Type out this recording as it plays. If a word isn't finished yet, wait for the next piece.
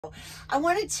We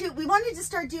wanted to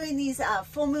start doing these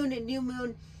full moon and new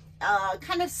moon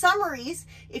kind of summaries.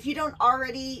 If you don't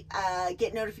already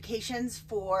get notifications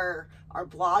for our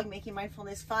blog, Making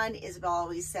Mindfulness Fun, Isabel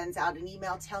always sends out an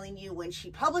email telling you when she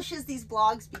publishes these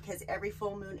blogs, because every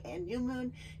full moon and new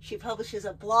moon she publishes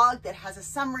a blog that has a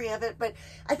summary of it. But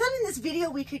I thought in this video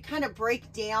we could kind of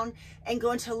break down and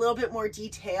go into a little bit more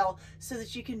detail so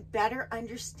that you can better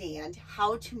understand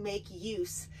how to make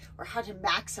use or how to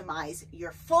maximize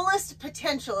your fullest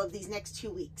potential of these next 2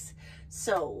 weeks.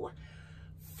 So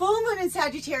full moon in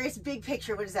Sagittarius, big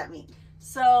picture, what does that mean?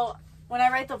 So when I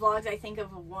write the vlogs, I think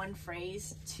of one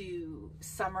phrase to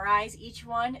summarize each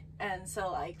one. And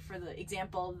so like for the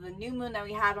example, the new moon that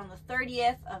we had on the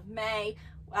 30th of May,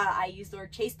 I used the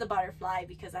word chase the butterfly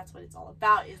because that's what it's all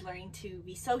about, is learning to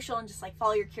be social and just like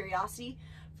follow your curiosity.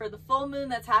 For the full moon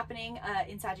that's happening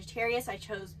in Sagittarius, I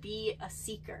chose be a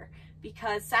seeker,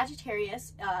 because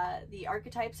Sagittarius, the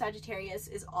archetype Sagittarius,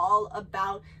 is all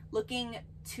about looking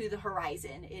to the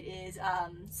horizon. It is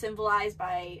symbolized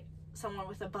by someone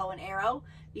with a bow and arrow,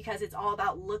 because it's all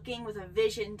about looking with a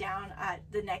vision down at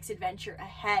the next adventure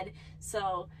ahead.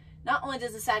 So not only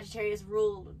does the Sagittarius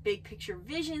rule big picture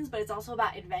visions, but it's also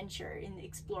about adventure and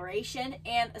exploration,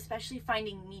 and especially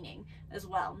finding meaning as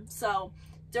well. So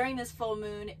during this full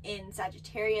moon in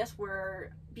Sagittarius, we're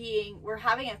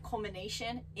having a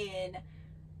culmination in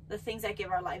the things that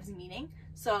give our lives meaning.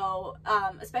 So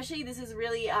especially this is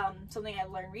really something I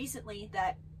learned recently,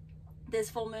 that this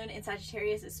full moon in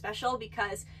Sagittarius is special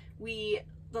because the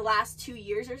last 2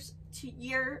 years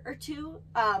or two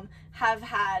have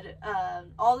had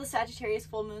all the Sagittarius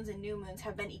full moons and new moons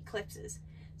have been eclipses.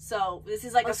 So this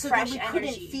is like a fresh energy.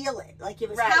 Couldn't feel it, like it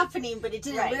was happening, but it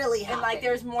didn't really happen. And like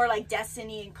there's more like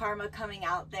destiny and karma coming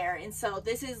out there. And so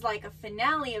this is like a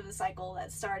finale of the cycle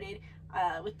that started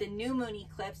with the new moon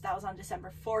eclipse that was on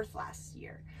December 4th last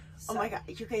year. So. Oh my God,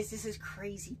 you guys, this is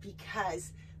crazy,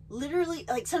 because literally,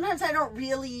 like sometimes I don't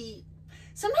read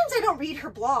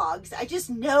her blogs. I just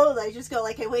know that I just go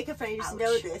like, I wake up and I just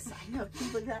know this. I know,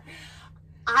 keep looking at that.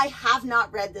 I have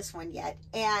not read this one yet,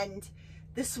 and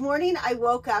this morning I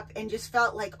woke up and just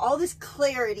felt like all this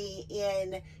clarity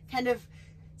in kind of,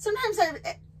 sometimes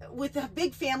with a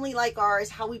big family like ours,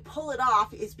 how we pull it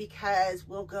off is because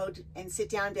we'll go and sit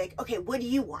down and be like, okay, what do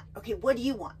you want? Okay, what do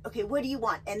you want? Okay, what do you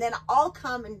want? And then I'll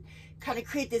come and kind of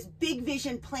create this big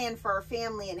vision plan for our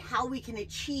family and how we can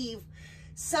achieve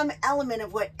some element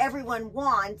of what everyone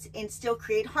wants and still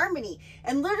create harmony.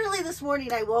 And literally this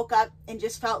morning I woke up and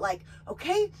just felt like,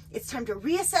 okay, it's time to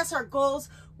reassess our goals.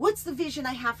 What's the vision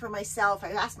I have for myself?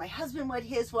 I asked my husband what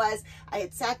his was. I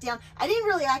had sat down. I didn't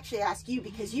really actually ask you,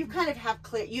 because you kind of have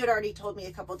clear, you had already told me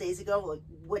a couple days ago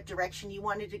what direction you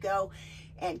wanted to go.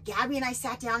 And Gabby and I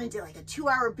sat down and did like a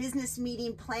 2-hour business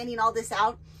meeting planning all this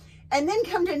out. And then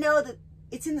come to know that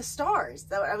it's in the stars,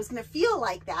 that I was going to feel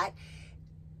like that.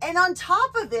 And on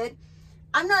top of it,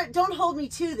 don't hold me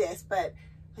to this, but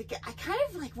like I kind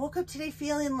of like woke up today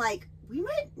feeling like we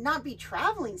might not be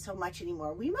traveling so much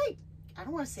anymore. We might, I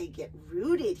don't want to say get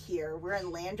rooted here. We're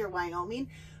in Lander,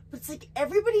 Wyoming, but it's like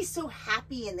everybody's so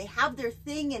happy and they have their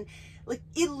thing, and like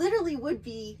it literally would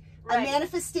be a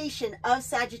manifestation of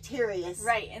Sagittarius.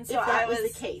 Right. And so if that was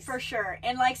the case. For sure.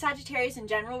 And like Sagittarius in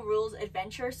general rules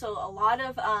adventure. So a lot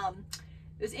of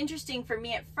it was interesting for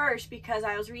me at first, because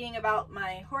I was reading about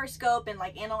my horoscope and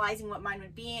like analyzing what mine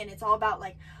would be, and it's all about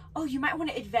like, oh, you might want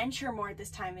to adventure more at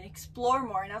this time and explore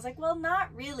more. And I was like, well,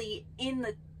 not really in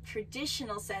the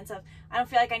traditional sense of, I don't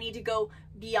feel like I need to go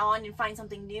beyond and find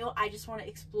something new. I just want to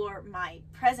explore my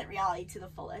present reality to the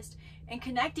fullest. And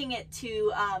connecting it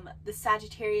to the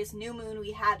Sagittarius new moon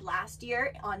we had last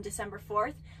year on December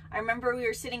 4th, I remember we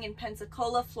were sitting in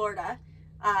Pensacola, Florida,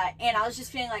 and I was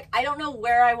just feeling like, I don't know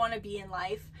where I want to be in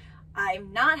life.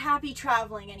 I'm not happy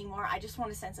traveling anymore. I just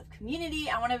want a sense of community.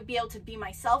 I want to be able to be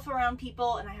myself around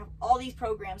people, and I have all these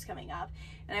programs coming up.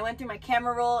 And I went through my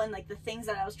camera roll and like the things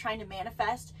that I was trying to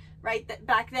manifest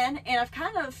back then, and I've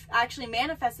kind of actually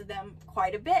manifested them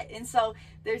quite a bit. And so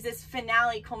there's this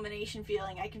finale culmination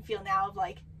feeling I can feel now of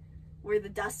like where the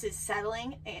dust is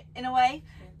settling in a way.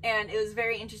 And it was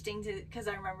very interesting because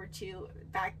I remember too,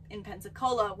 back in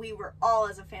Pensacola, we were all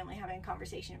as a family having a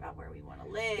conversation about where we want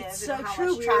to live, it's and so how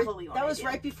true. much travel we want to do. That was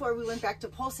right before we went back to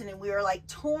Polson, and we were like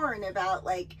torn about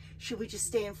like, should we just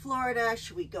stay in Florida?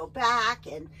 Should we go back?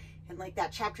 And like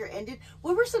that chapter ended.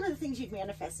 What were some of the things you've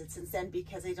manifested since then?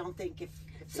 Because I don't think if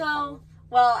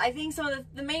well, I think some of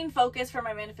the main focus for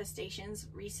my manifestations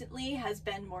recently has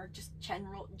been more just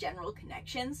general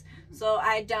connections. Mm-hmm. So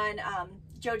I had done,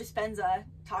 Joe Dispenza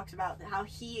talks about how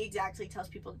he exactly tells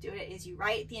people to do it, is you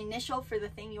write the initial for the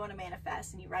thing you want to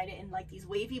manifest, and you write it in like these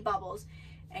wavy bubbles,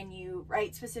 and you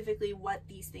write specifically what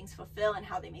these things fulfill and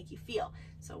how they make you feel.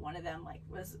 So one of them like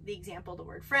was the example, the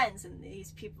word friends, and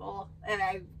these people that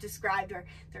I described are,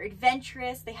 they're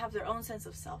adventurous, they have their own sense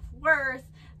of self-worth,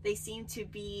 they seem to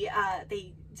be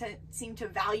seem to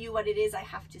value what it is I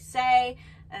have to say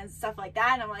and stuff like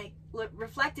that. And I'm like,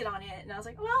 reflected on it, and I was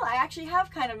like, well, I actually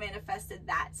have kind of manifested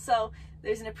that. So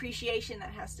there's an appreciation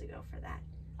that has to go for that.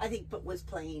 I think, but was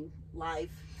playing live.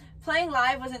 Playing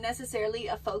live wasn't necessarily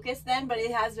a focus then, but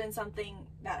it has been something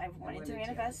that I've wanted to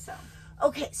manifest. So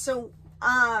okay, so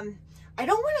I don't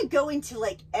want to go into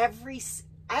like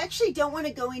I actually don't want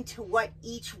to go into what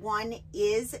each one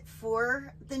is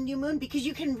for the new moon, because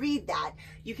you can read that.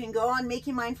 You can go on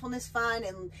Making Mindfulness Fun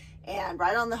and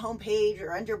right on the homepage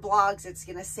or under blogs, it's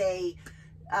going to say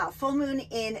full moon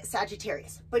in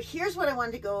Sagittarius. But here's what I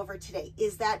wanted to go over today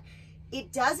is that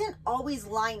it doesn't always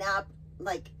line up.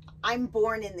 Like, I'm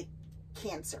born in the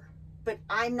Cancer, but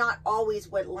I'm not always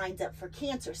what lines up for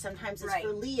Cancer. Sometimes it's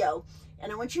for Leo.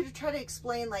 And I want you to try to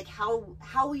explain like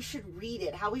how we should read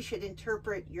it, how we should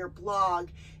interpret your blog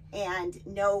and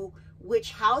know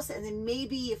which house. And then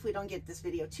maybe if we don't get this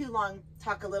video too long,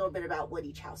 talk a little bit about what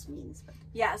each house means.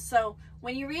 Yeah, so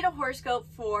when you read a horoscope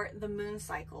for the moon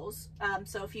cycles,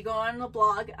 so if you go on the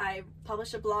blog, I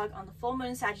published a blog on the full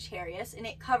moon Sagittarius, and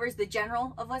it covers the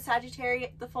general of what Sagittarius,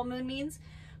 the full moon means,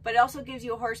 but it also gives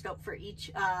you a horoscope for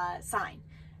each sign.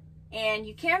 And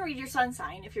you can read your sun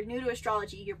sign. If you're new to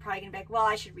astrology, you're probably gonna be like, well,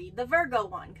 I should read the Virgo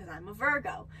one because I'm a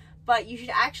Virgo. But you should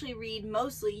actually read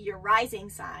mostly your rising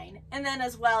sign and then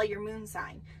as well your moon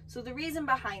sign. So the reason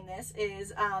behind this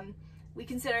is we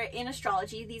consider in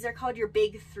astrology, these are called your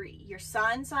big three: your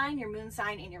sun sign, your moon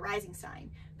sign, and your rising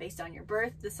sign. Based on your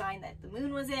birth, the sign that the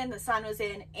moon was in, the sun was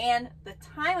in, and the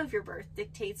time of your birth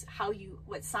dictates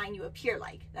what sign you appear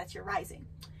like. That's your rising.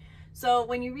 So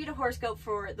when you read a horoscope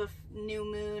for the new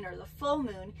moon or the full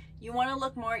moon, you want to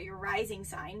look more at your rising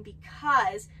sign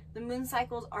because the moon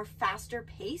cycles are faster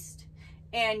paced,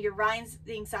 and your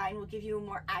rising sign will give you a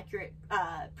more accurate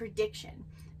prediction.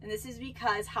 And this is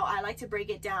because how I like to break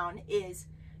it down is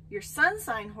your sun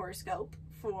sign horoscope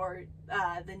for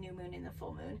the new moon and the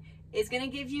full moon is going to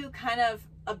give you kind of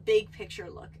a big picture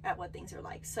look at what things are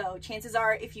like. So chances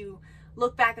are if you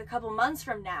look back a couple months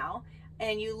from now,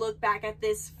 and you look back at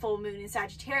this full moon in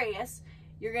Sagittarius,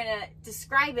 you're going to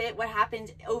describe it, what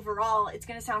happened overall. It's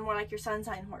going to sound more like your sun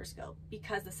sign horoscope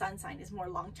because the sun sign is more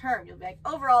long term. You'll be like,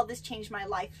 overall, this changed my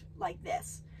life like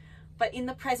this. But in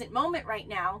the present moment right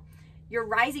now, your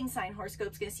rising sign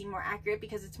horoscope is going to seem more accurate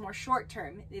because it's more short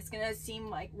term. It's going to seem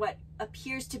like what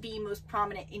appears to be most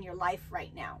prominent in your life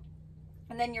right now.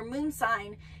 And then your moon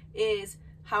sign is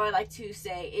how I like to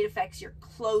say it affects your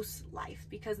close life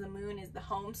because the moon is the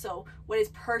home. So what is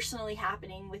personally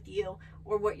happening with you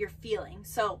or what you're feeling.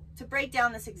 So to break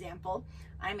down this example,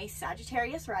 I'm a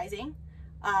Sagittarius rising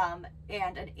and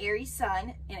an Aries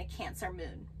sun and a Cancer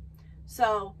moon.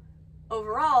 So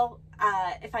overall,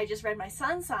 if I just read my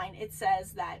sun sign, it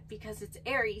says that because it's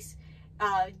Aries,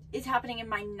 it's happening in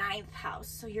my 9th house.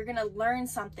 So you're going to learn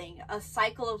something. A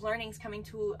cycle of learning is coming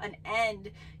to an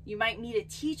end. You might meet a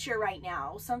teacher right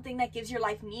now. Something that gives your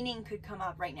life meaning could come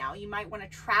up right now. You might want to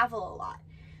travel a lot.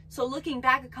 So looking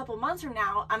back a couple months from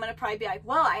now, I'm going to probably be like,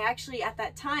 well, I actually at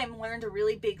that time learned a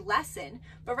really big lesson.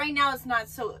 But right now it's not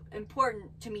so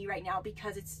important to me right now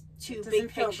because it's too big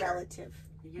picture. It doesn't feel relative.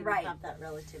 You don't have that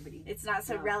relativity. It's not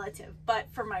so relative. But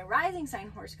for my rising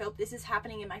sign horoscope, this is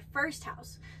happening in my 1st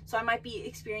house. So I might be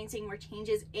experiencing more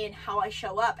changes in how I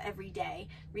show up every day,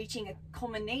 reaching a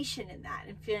culmination in that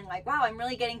and feeling like, wow, I'm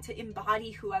really getting to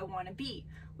embody who I want to be,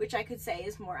 which I could say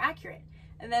is more accurate.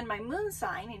 And then my moon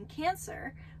sign in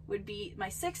Cancer would be my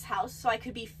 6th house. So I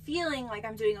could be feeling like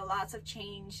I'm doing lots of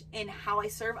change in how I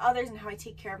serve others and how I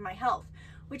take care of my health,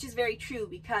 which is very true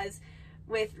because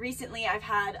recently I've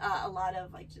had a lot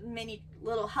of like many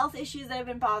little health issues that have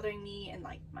been bothering me, and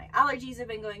like my allergies have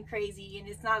been going crazy, and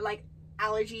it's not like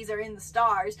allergies are in the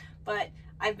stars, but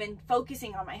I've been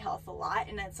focusing on my health a lot,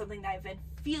 and that's something that I've been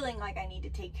feeling like I need to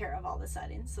take care of all of a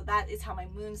sudden. So that is how my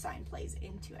moon sign plays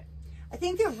into it. I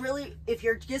think that really, if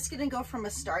you're just going to go from a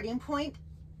starting point,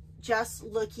 just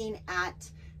looking at,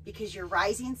 because your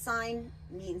rising sign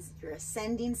means your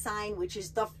ascending sign, which is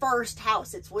the 1st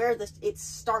house. It's where it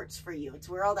starts for you. It's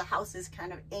where all the houses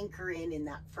kind of anchor in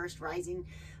that first rising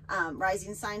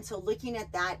sign. So looking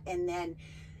at that, and then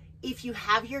if you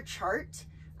have your chart,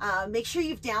 make sure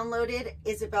you've downloaded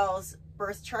Isabel's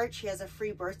birth chart. She has a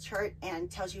free birth chart and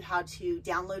tells you how to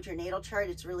download your natal chart.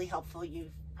 It's really helpful.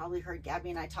 You've probably heard Gabby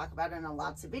and I talk about it in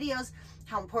lots of videos,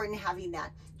 how important having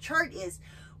that chart is.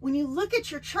 When you look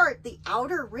at your chart, the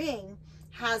outer ring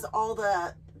has all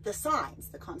the the signs,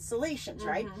 the constellations,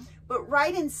 right? But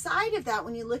right inside of that,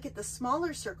 when you look at the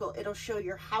smaller circle, it'll show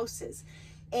your houses.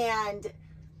 And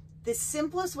the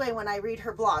simplest way when I read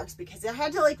her blogs, because I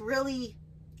had to really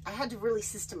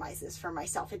systemize this for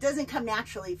myself. It doesn't come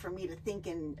naturally for me to think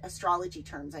in astrology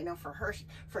terms. I know for her,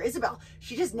 for Isabel,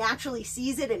 she just naturally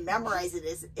sees it and memorizes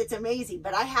it. It's amazing.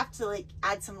 But I have to like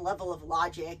add some level of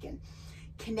logic and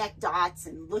connect dots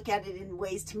and look at it in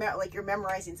ways to like you're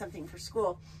memorizing something for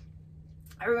school.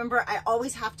 I remember I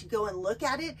always have to go and look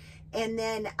at it, and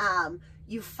then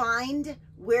you find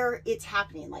where it's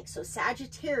happening. Like, so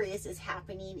Sagittarius is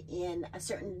happening in a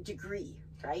certain degree,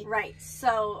 right? Right.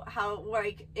 So how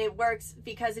it works,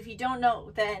 because if you don't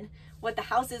know then what the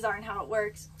houses are and how it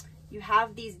works, you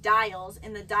have these dials,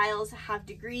 and the dials have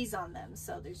degrees on them.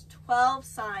 So there's 12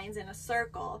 signs in a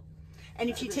circle. And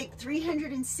if you take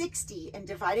 360 and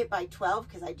divide it by 12,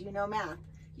 because I do know math,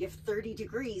 you have 30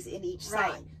 degrees in each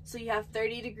sign. So you have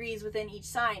 30 degrees within each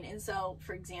sign. And so,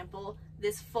 for example,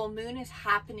 this full moon is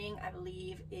happening, I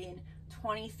believe, in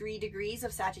 23 degrees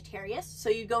of Sagittarius. So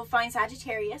you go find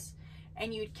Sagittarius,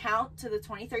 and you'd count to the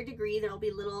 23rd degree. There'll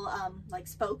be little like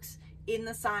spokes in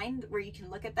the sign where you can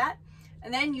look at that.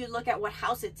 And then you look at what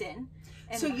house it's in.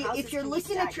 And so if you're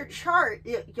looking at your chart,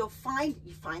 you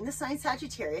find the sign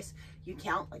Sagittarius. You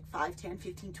count like 5, 10,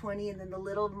 15, 20, and then the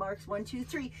little marks 1, 2,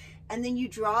 3. And then you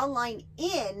draw a line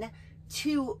in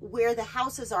to where the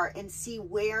houses are and see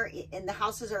where, and the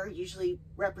houses are usually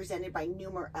represented by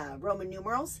Roman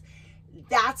numerals.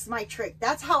 That's my trick.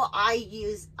 That's how I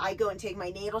go and take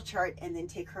my natal chart and then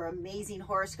take her amazing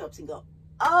horoscopes and go,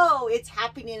 oh, it's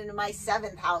happening in my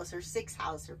 7th house or 6th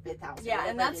house or 5th house. Yeah,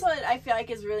 and that's what I feel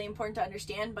like is really important to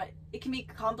understand, but it can be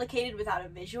complicated without a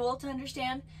visual to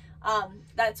understand.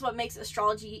 That's what makes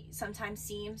astrology sometimes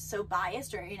seem so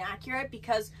biased or inaccurate,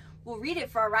 because we'll read it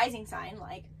for our rising sign.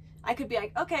 Like, I could be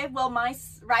like, okay, well, my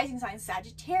rising sign is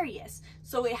Sagittarius,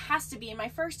 so it has to be in my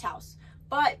 1st house.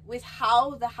 But with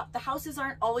how the houses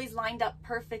aren't always lined up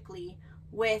perfectly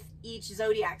with each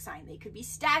zodiac sign, they could be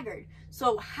staggered.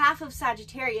 So half of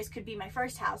Sagittarius could be my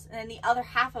 1st house, and then the other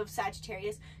half of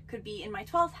Sagittarius could be in my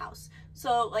 12th house.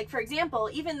 So, like, for example,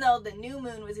 even though the new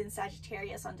moon was in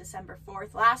Sagittarius on December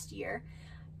 4th last year,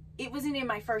 it wasn't in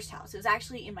my 1st house. It was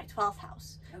actually in my 12th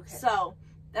house. Okay. So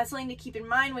that's something to keep in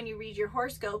mind when you read your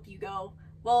horoscope. You go,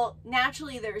 well,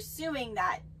 naturally they're assuming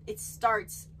that it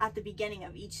starts at the beginning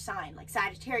of each sign. Like,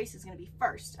 Sagittarius is going to be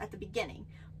 1st at the beginning.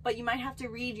 But you might have to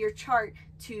read your chart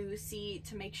to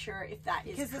make sure if that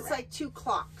is correct. Because it's like two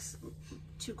clocks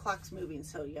moving,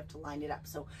 so you have to line it up.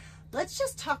 So let's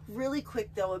just talk really quick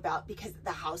though about, because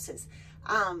the houses.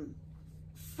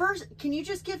 First, can you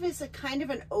just give us a kind of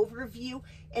an overview?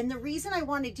 And the reason I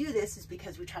want to do this is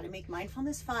because we try to make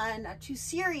mindfulness fun, not too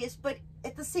serious, but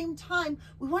at the same time,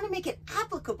 we want to make it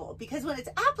applicable, because when it's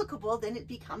applicable, then it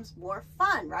becomes more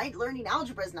fun, right? Learning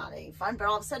algebra is not any fun, but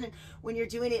all of a sudden, when you're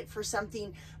doing it for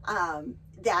something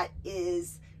that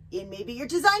is in, maybe you're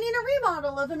designing a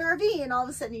remodel of an RV, and all of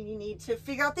a sudden you need to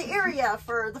figure out the area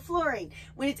for the flooring.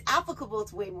 When it's applicable,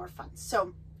 it's way more fun.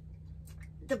 So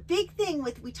the big thing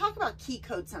we talk about key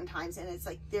codes sometimes, and it's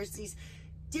like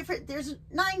there's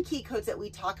 9 key codes that we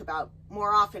talk about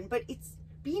more often, but it's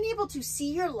being able to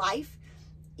see your life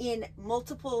in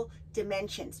multiple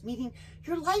dimensions, meaning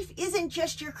your life isn't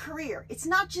just your career. It's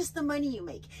not just the money you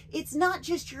make. It's not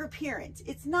just your appearance.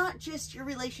 It's not just your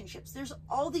relationships. There's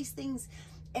all these things.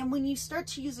 And when you start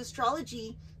to use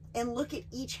astrology and look at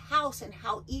each house and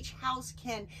how each house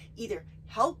can either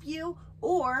help you,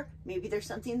 or maybe there's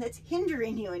something that's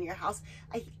hindering you in your house.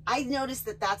 I noticed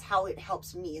that that's how it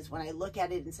helps me, is when I look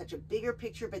at it in such a bigger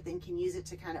picture, but then can use it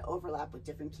to kind of overlap with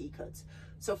different key codes.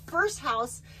 So 1st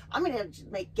house, I'm going to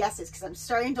make guesses because I'm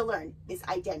starting to learn, is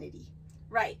identity.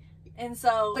 Right. And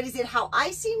so... But is it how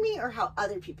I see me or how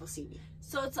other people see me?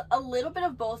 So it's a little bit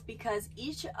of both, because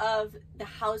each of the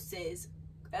houses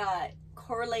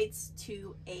correlates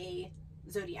to a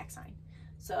zodiac sign.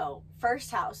 So 1st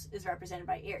house is represented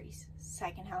by Aries,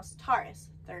 2nd house Taurus,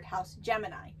 3rd house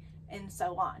Gemini, and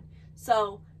so on.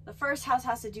 So the 1st house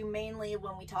has to do mainly,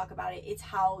 when we talk about it, it's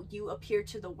how you appear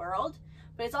to the world,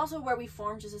 but it's also where we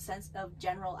form just a sense of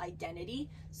general identity.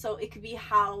 So it could be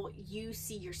how you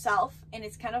see yourself, and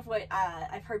it's kind of what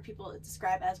I've heard people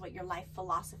describe as what your life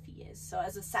philosophy is. So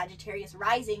as a Sagittarius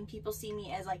rising, people see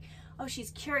me as like, oh, she's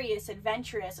curious,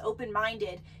 adventurous,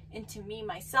 open-minded. And to me,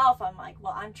 myself, I'm like,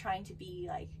 well, I'm trying to be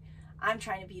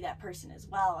that person as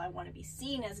well. I want to be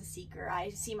seen as a seeker. I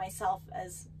see myself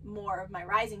as more of my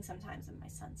rising sometimes than my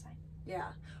sun sign. Yeah.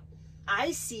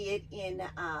 I see it in,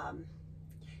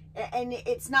 and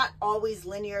it's not always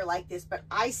linear like this, but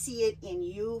I see it in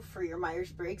you for your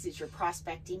Myers-Briggs. It's your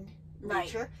prospecting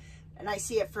nature. And I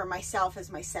see it for myself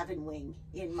as my 7 wing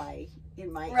in my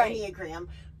Right. Enneagram.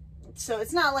 So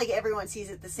it's not like everyone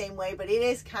sees it the same way, but it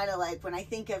is kind of like when I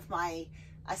think of my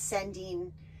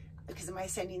ascending, because my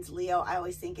ascending's Leo, I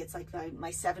always think it's like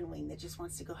my 7 wing that just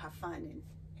wants to go have fun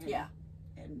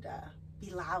and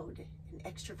be loud and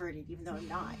extroverted, even though I'm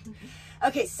not.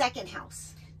 Okay, second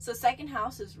house. So second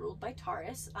house is ruled by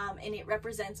Taurus, and it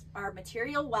represents our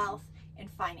material wealth and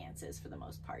finances for the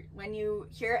most part. When you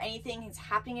hear anything is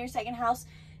happening in your second house,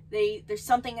 there's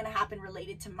something going to happen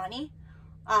related to money,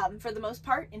 for the most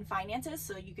part, in finances.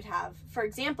 So you could have, for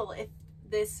example, if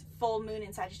this full moon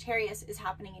in Sagittarius is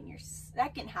happening in your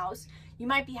second house, you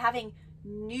might be having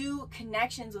new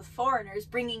connections with foreigners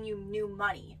bringing you new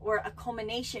money, or a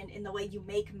culmination in the way you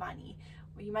make money,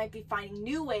 or you might be finding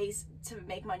new ways to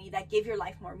make money that give your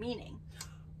life more meaning.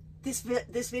 This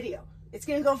video, it's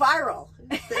going to go viral.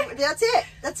 That's it.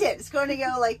 It's going to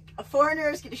go, like, a foreigner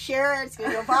is going to share it. It's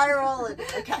going to go viral. And,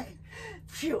 okay.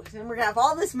 Phew. And we're going to have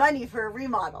all this money for a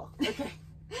remodel. Okay.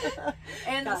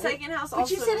 And the second house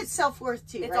also... But you said it's self-worth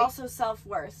too, It's right? also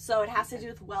self-worth. So it has to do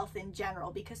with wealth in general,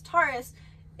 because Taurus,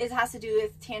 it has to do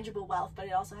with tangible wealth, but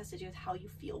it also has to do with how you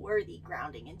feel worthy,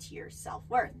 grounding into your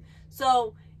self-worth.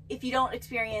 So if you don't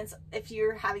experience, if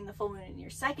you're having the full moon in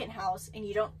your second house and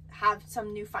you don't have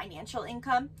some new financial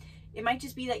income, it might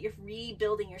just be that you're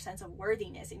rebuilding your sense of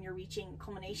worthiness and you're reaching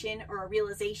culmination or a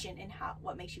realization in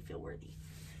what makes you feel worthy.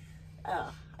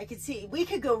 I could see, we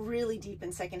could go really deep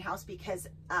in second house because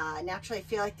naturally I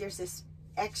feel like there's this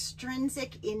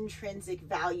extrinsic, intrinsic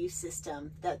value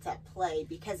system that's at play,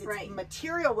 because it's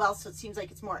material wealth, so it seems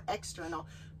like it's more external,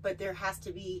 but it has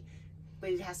to be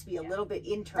a little bit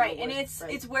internal. Right, and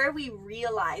it's where we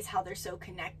realize how they're so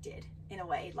connected in a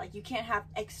way. Like, you can't have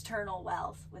external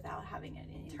wealth without having an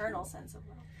internal sense of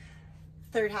wealth.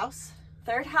 Third house?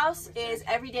 Third house is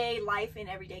everyday life and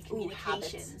everyday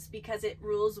communications, because it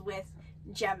rules with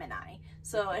Gemini.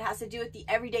 So it has to do with the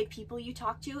everyday people you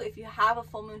talk to. If you have a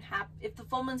full moon, if the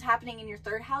full moon's happening in your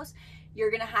third house, you're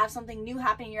going to have something new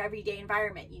happen in your everyday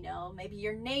environment. You know, maybe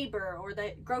your neighbor or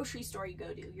the grocery store you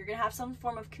go to. You're going to have some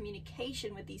form of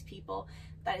communication with these people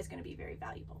that is going to be very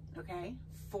valuable. Okay.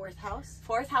 Fourth house?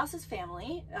 Fourth house is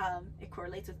family. It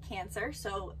correlates with Cancer.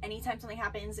 So anytime something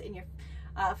happens in your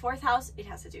fourth house, it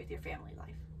has to do with your family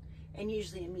life. And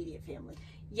usually immediate family.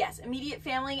 Yes, immediate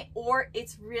family, or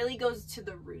it's really goes to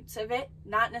the roots of it,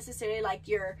 not necessarily like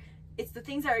it's the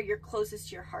things that are your closest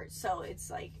to your heart. So it's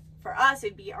like, for us,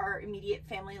 it'd be our immediate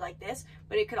family like this,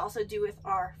 but it could also do with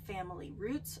our family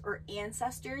roots or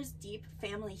ancestors, deep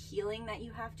family healing that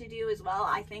you have to do as well.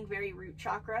 I think very root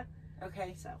chakra.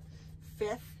 Okay. So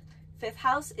fifth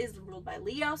house is ruled by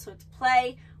Leo, so it's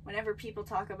play. Whenever people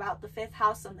talk about the fifth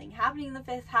house, something happening in the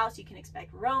fifth house, you can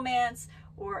expect romance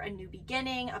or a new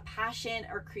beginning, a passion,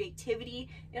 or creativity.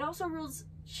 It also rules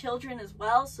children as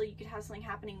well, so you could have something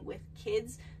happening with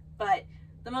kids, but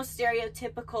the most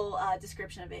stereotypical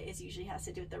description of it is usually has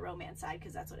to do with the romance side,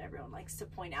 because that's what everyone likes to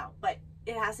point out, but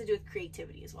it has to do with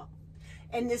creativity as well.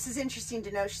 And this is interesting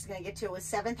to know. She's going to get to it with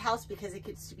seventh house because it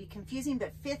gets to be confusing,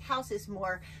 but fifth house is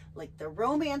more like the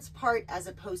romance part, as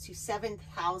opposed to seventh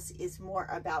house is more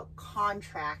about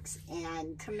contracts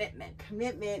and commitment.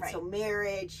 Right. So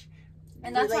marriage,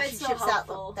 and that's why it's so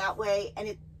helpful that way.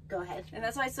 And go ahead. And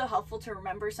that's why it's so helpful to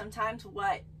remember sometimes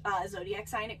what zodiac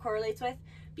sign it correlates with,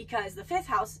 because the fifth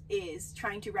house is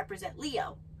trying to represent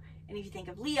Leo. And if you think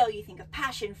of Leo, you think of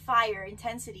passion, fire,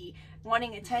 intensity,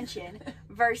 wanting attention,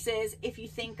 versus if you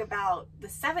think about the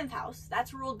seventh house,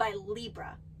 that's ruled by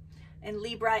Libra. And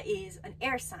Libra is an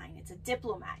air sign. It's a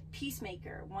diplomat,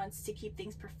 peacemaker, wants to keep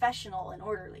things professional and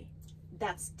orderly.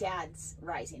 That's Dad's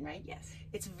rising, right? Yes.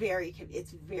 It's very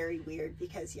weird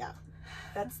because, yeah,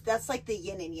 that's like the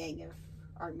yin and yang of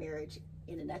our marriage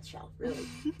in a nutshell, really.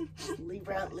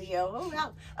 Libra, Leo, oh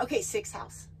wow. Okay, sixth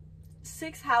house.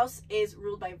 Sixth house is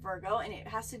ruled by Virgo, and it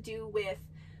has to do with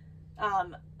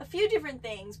a few different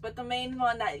things, but the main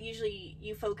one that usually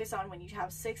you focus on when you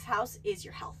have sixth house is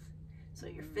your health. So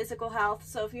your physical health.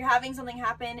 So if you're having something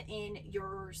happen in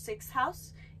your sixth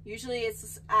house, usually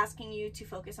it's asking you to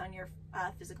focus on your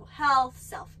physical health,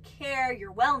 self-care,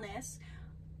 your wellness,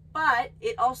 but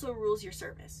it also rules your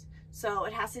service. So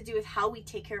it has to do with how we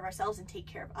take care of ourselves and take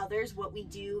care of others, what we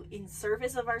do in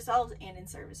service of ourselves and in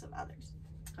service of others.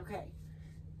 Okay.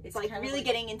 It's like really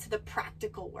getting into the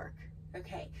practical work.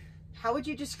 Okay. How would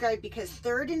you describe, because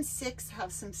third and sixth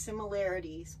have some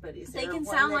similarities, but is there They can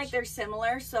sound like they're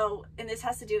similar. So, and this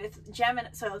has to do with Gemini.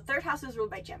 So third house is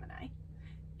ruled by Gemini,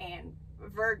 and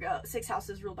Virgo, sixth house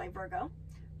is ruled by Virgo.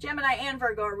 Gemini and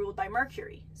Virgo are ruled by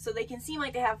Mercury. So they can seem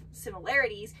like they have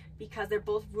similarities because they're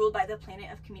both ruled by the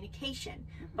planet of communication.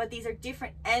 But these are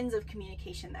different ends of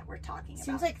communication that we're talking about.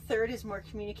 Seems like 3rd is more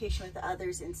communication with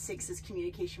others and 6 is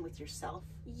communication with yourself.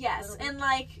 Yes, and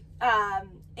like,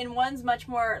 and one's much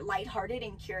more lighthearted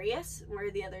and curious,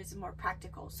 where the other is more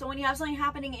practical. So when you have something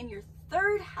happening in your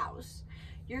 3rd house,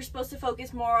 you're supposed to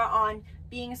focus more on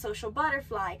being a social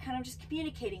butterfly, kind of just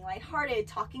communicating, lighthearted,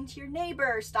 talking to your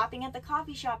neighbor, stopping at the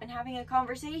coffee shop and having a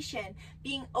conversation,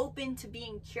 being open to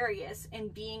being curious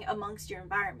and being amongst your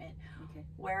environment. Okay.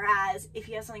 Whereas if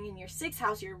you have something in your 6th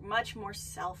house, you're much more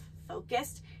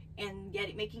self-focused and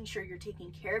yet making sure you're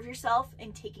taking care of yourself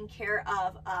and taking care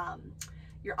of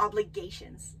your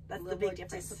obligations. That's the big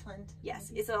difference. Disciplined.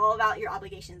 Yes, it's all about your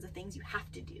obligations, the things you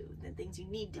have to do, the things you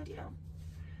need to do.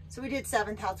 So we did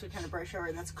 7th house, we kind of brush over,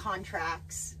 and that's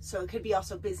contracts. So it could be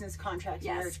also business contracts,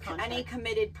 marriage contracts. Any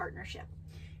committed partnership.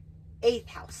 8th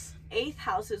house. 8th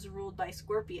house is ruled by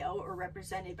Scorpio, or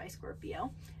represented by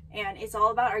Scorpio. And it's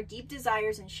all about our deep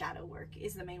desires and shadow work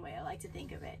is the main way I like to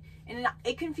think of it. And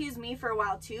it confused me for a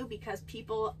while too, because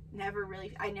I never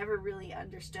really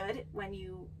understood when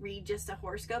you read just a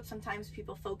horoscope. Sometimes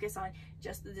people focus on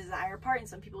just the desire part and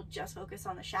some people just focus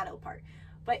on the shadow part.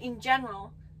 But in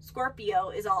general, Scorpio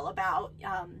is all about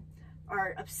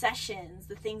our obsessions,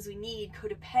 the things we need,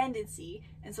 codependency.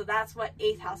 And so that's what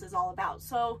 8th house is all about.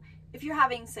 So if you're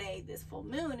having, say, this full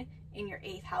moon in your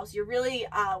 8th house, you're really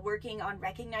working on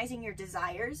recognizing your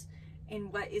desires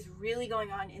and what is really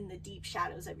going on in the deep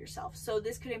shadows of yourself. So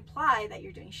this could imply that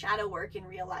you're doing shadow work and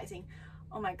realizing,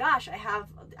 oh my gosh,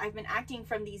 I've been acting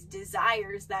from these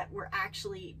desires that were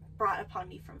actually brought upon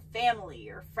me from family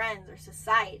or friends or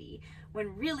society,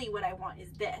 when really what I want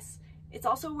is this. It's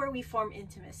also where we form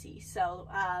intimacy. So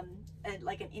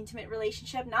like an intimate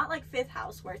relationship, not like 5th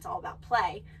house where it's all about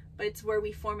play, but it's where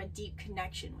we form a deep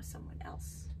connection with someone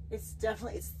else. It's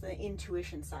the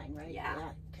intuition sign, right?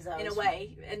 Yeah. In a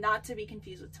way, and not to be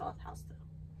confused with 12th house though.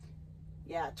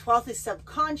 Yeah, 12th is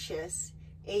subconscious,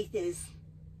 8th is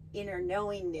inner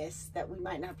knowingness that we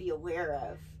might not be aware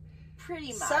of.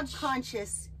 Pretty much.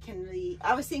 Subconscious can be,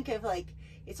 I always think of like,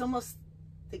 it's almost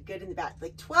the good and the bad.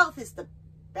 Like 12th is the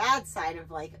bad side of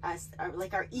like us,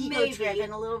 like our ego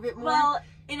driven a little bit more. Well,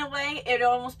 in a way, it'd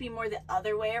almost be more the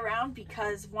other way around,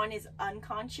 because one is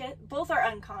unconscious. Both are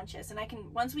unconscious, and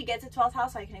once we get to 12th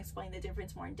house, I can explain the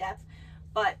difference more in depth.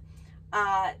 But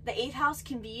the 8th house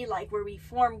can be like where we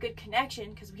form good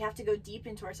connection, because we have to go deep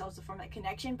into ourselves to form that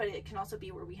connection, but it can also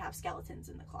be where we have skeletons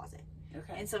in the closet.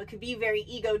 Okay. And so it could be very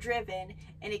ego driven,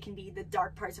 and it can be the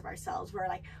dark parts of ourselves where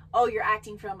like, oh, you're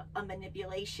acting from a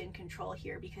manipulation control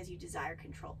here because you desire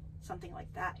control. Something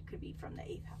like that. It could be from the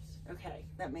 8th house. Okay,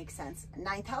 that makes sense.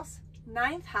 9th house?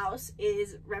 9th house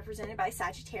is represented by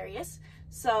Sagittarius.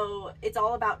 So it's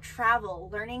all about travel,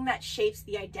 learning that shapes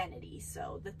the identity.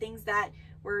 So the things that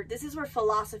this is where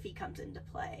philosophy comes into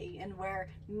play and where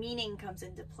meaning comes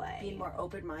into play. Being more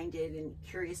open-minded and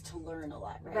curious to learn a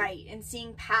lot, right? Right, and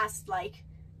seeing past, like,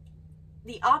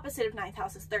 the opposite of 9th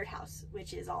house is 3rd house,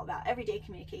 which is all about everyday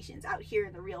communications out here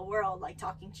in the real world, like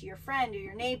talking to your friend or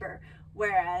your neighbor.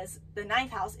 Whereas the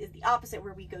 9th house is the opposite,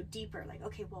 where we go deeper, like,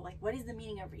 okay, well, like, what is the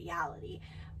meaning of reality?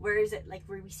 Where is it, like,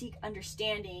 where we seek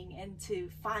understanding and to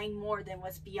find more than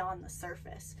what's beyond the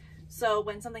surface. So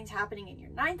when something's happening in your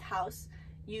 9th house,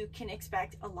 you can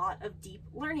expect a lot of deep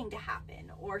learning to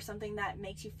happen, or something that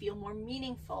makes you feel more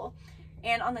meaningful.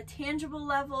 And on the tangible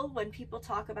level, when people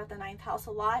talk about the 9th house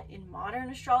a lot in modern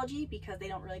astrology, because they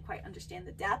don't really quite understand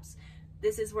the depths,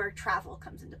 this is where travel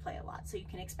comes into play a lot. So you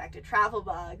can expect a travel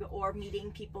bug, or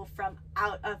meeting people from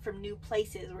new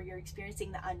places where you're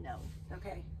experiencing the unknown.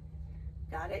 Okay,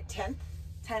 got it. 10th?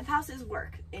 10th house is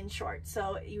work, in short.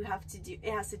 So it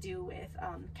has to do with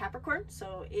Capricorn.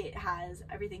 So it has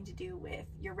everything to do with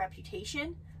your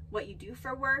reputation, what you do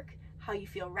for work, how you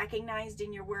feel recognized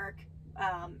in your work,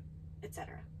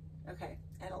 etc. Okay,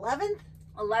 and 11th?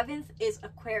 11th is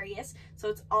Aquarius. So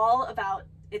it's all about,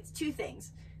 it's two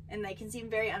things, and they can seem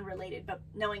very unrelated, but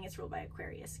knowing it's ruled by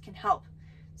Aquarius can help.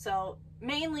 So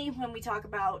mainly when we talk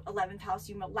about 11th house,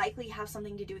 you likely have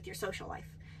something to do with your social life.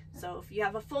 So if you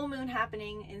have a full moon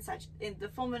happening in the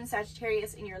full moon in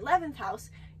Sagittarius in your 11th house,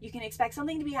 you can expect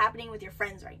something to be happening with your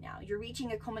friends right now. You're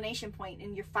reaching a culmination point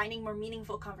and you're finding more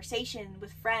meaningful conversation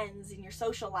with friends in your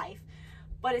social life.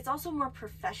 But it's also more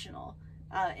professional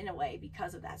in a way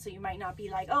because of that. So you might not be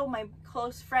like, oh, my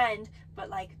close friend, but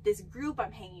like this group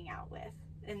I'm hanging out with,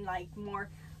 and like more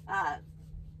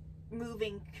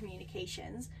moving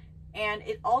communications. And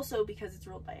it also, because it's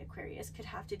ruled by Aquarius, could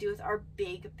have to do with our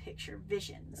big picture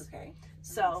visions. Okay.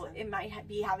 So it might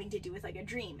be having to do with like a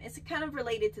dream. It's kind of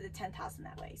related to the 10th house in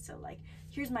that way. So like,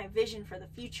 here's my vision for the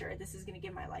future. This is going to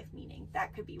give my life meaning.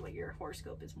 That could be what your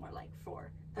horoscope is more like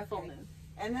for the full moon.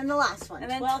 And then the last one. And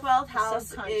then 12th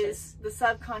house is the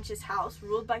subconscious house,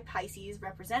 ruled by Pisces,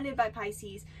 represented by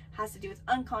Pisces, has to do with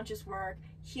unconscious work,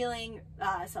 healing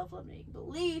self-limiting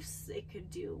beliefs. It could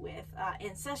do with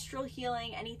ancestral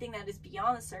healing, anything that is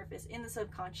beyond the surface, in the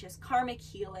subconscious, karmic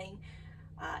healing,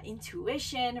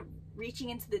 intuition, reaching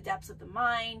into the depths of the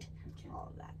mind, all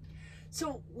of that.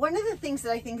 So one of the things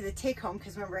that I think the take home,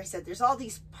 because remember I said there's all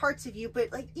these parts of you,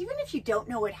 but like even if you don't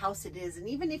know what house it is, and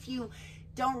even if you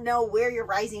don't know where your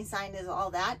rising sign is,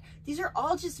 all that, these are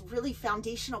all just really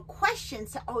foundational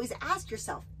questions to always ask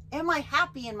yourself. Am I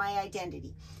happy in my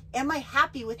identity? Am I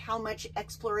happy with how much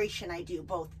exploration I do,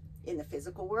 both in the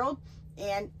physical world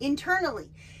and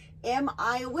internally? Am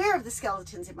I aware of the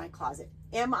skeletons in my closet?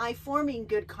 Am I forming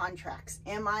good contracts?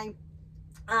 Am I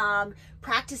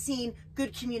practicing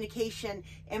good communication?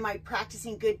 Am I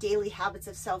practicing good daily habits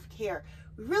of self-care?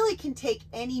 We really can take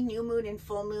any new moon and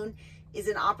full moon is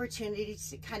an opportunity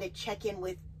to kind of check in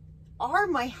with, are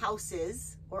my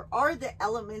houses, or are the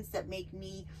elements that make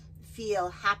me feel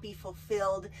happy,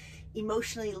 fulfilled,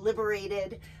 emotionally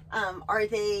liberated, are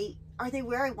they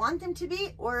where I want them to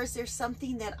be, or is there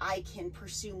something that I can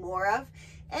pursue more of?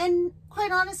 And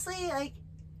quite honestly, like,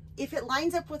 if it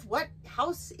lines up with what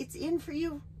house it's in for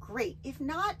you, great. If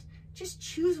not, just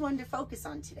choose one to focus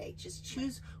on today. Just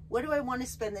choose, what do I want to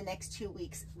spend the next 2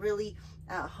 weeks really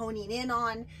honing in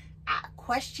on,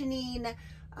 questioning,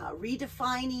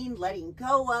 redefining, letting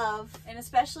go of. And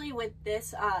especially with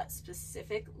this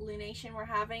specific lunation we're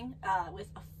having with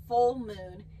a full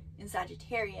moon in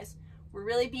Sagittarius, we're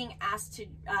really being asked to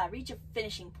reach a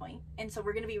finishing point. And so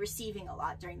we're going to be receiving a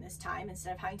lot during this time.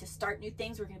 Instead of having to start new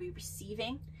things, we're going to be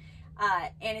receiving.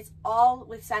 And it's all,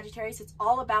 with Sagittarius, it's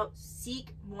all about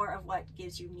seek more of what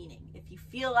gives you meaning. If you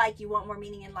feel like you want more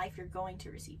meaning in life, you're going to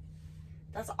receive.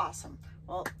 That's awesome.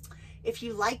 Well, if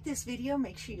you like this video,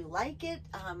 make sure you like it.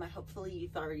 Hopefully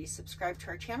you've already subscribed to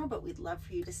our channel, but we'd love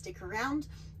for you to stick around.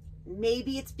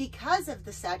 Maybe it's because of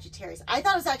the Sagittarius. I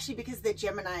thought it was actually because of the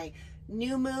Gemini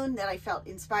new moon that I felt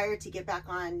inspired to get back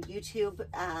on YouTube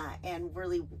and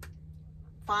really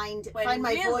find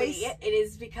my voice. It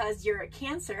is because you're a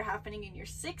Cancer happening in your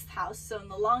 6th house. So in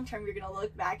the long term, you're going to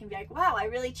look back and be like, wow, I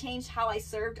really changed how I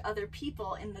served other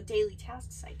people in the daily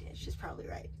tasks I did. She's probably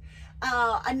right.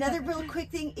 Another real quick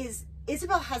thing is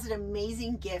Isabel has an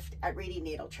amazing gift at reading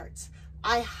natal charts.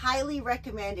 I highly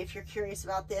recommend, if you're curious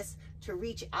about this, to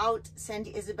reach out, send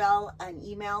Isabel an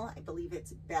email. I believe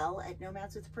it's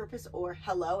bell@nomadswithpurpose or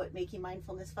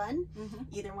hello@makingmindfulnessfun,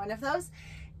 either one of those,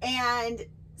 and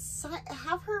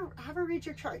have her read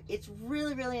your chart. It's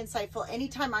really, really insightful.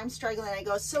 Anytime I'm struggling, I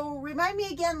go, so remind me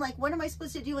again, like, what am I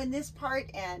supposed to do in this part?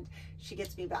 And she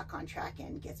gets me back on track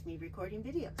and gets me recording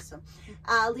videos. So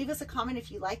leave us a comment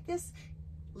if you like this.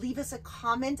 Leave us a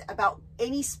comment about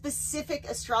any specific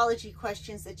astrology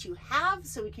questions that you have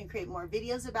so we can create more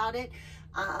videos about it.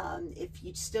 If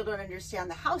you still don't understand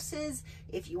the houses,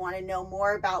 if you want to know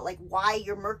more about like why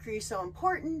your Mercury is so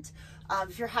important,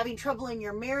 if you're having trouble in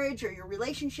your marriage or your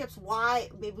relationships, why,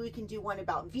 maybe we can do one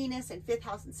about Venus and 5th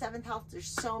house and 7th house. There's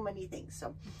so many things.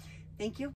 So thank you.